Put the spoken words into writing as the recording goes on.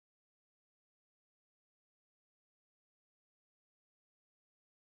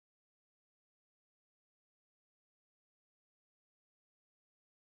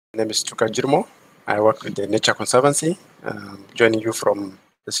My name is Tuqa Jirmo. I work with the Nature Conservancy, joining you from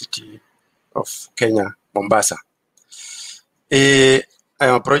the city of Kenya, Mombasa. I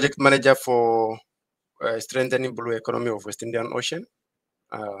am a project manager for strengthening blue economy of West Indian Ocean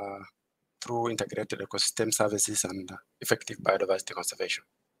through integrated ecosystem services and effective biodiversity conservation.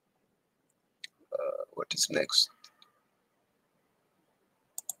 What is next?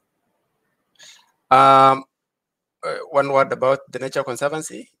 One word about the Nature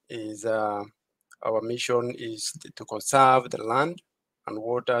Conservancy is our mission is to conserve the land and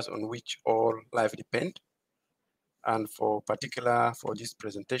waters on which all life depend. And for this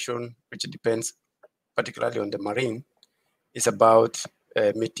presentation, which depends particularly on the marine, is about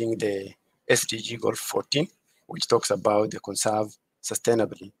meeting the SDG Goal 14, which talks about the conserve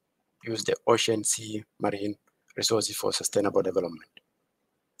sustainably, use the ocean, sea, marine resources for sustainable development.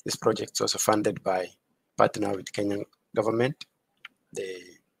 This project is also funded by partner with Kenyan government,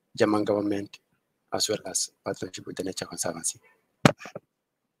 the German government, as well as partnership with the Nature Conservancy.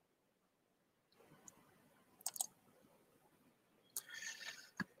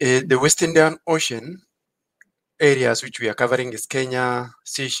 The West Indian Ocean areas which we are covering is Kenya,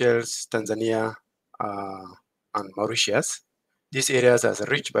 Seychelles, Tanzania, and Mauritius. These areas have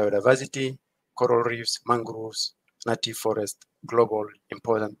rich biodiversity, coral reefs, mangroves, native forest, global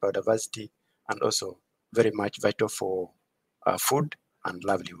important biodiversity, and also very much vital for food and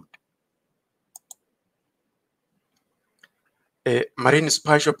livelihood. Marine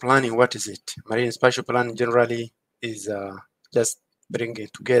spatial planning, what is it? Marine spatial planning generally is just bringing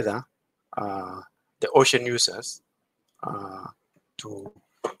together the ocean users to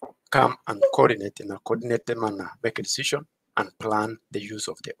come and coordinate in a coordinated manner, make a decision and plan the use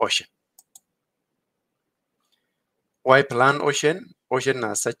of the ocean. Why plan ocean? Ocean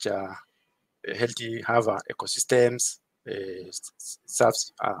has such a healthy, have ecosystems,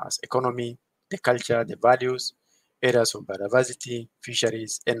 serves as economy, the culture, the values, areas of biodiversity,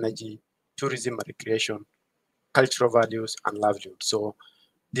 fisheries, energy, tourism and recreation, cultural values, and livelihood. So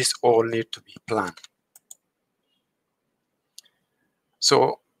this all need to be planned.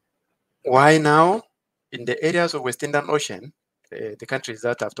 So why now? In the areas of West Indian Ocean, the countries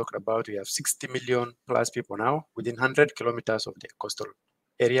that I've talked about, we have 60 million plus people now within 100 kilometers of the coastal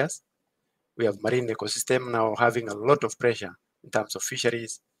areas. We have marine ecosystem now having a lot of pressure in terms of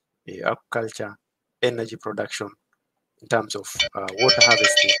fisheries, agriculture, energy production, in terms of water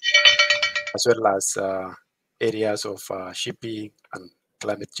harvesting, as well as areas of shipping and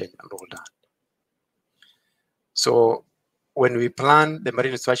climate change and all that. So when we plan the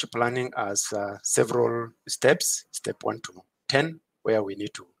marine spatial planning as several steps, step 1 to 10, where we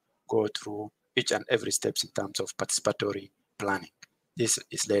need to go through each and every steps in terms of participatory planning. This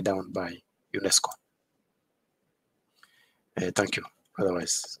is laid down by UNESCO. Thank you.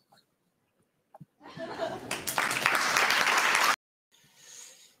 Otherwise.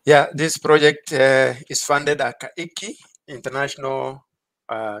 Yeah, this project is funded at KAIKI, International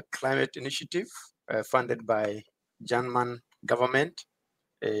Climate Initiative, funded by German government.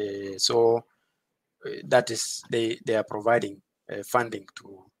 So that is, they are providing funding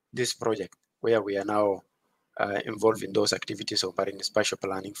to this project, where we are now involved in those activities of marine spatial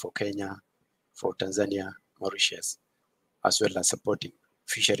planning for Kenya, for Tanzania, Mauritius, as well as supporting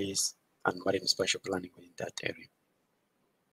fisheries and marine spatial planning in that area.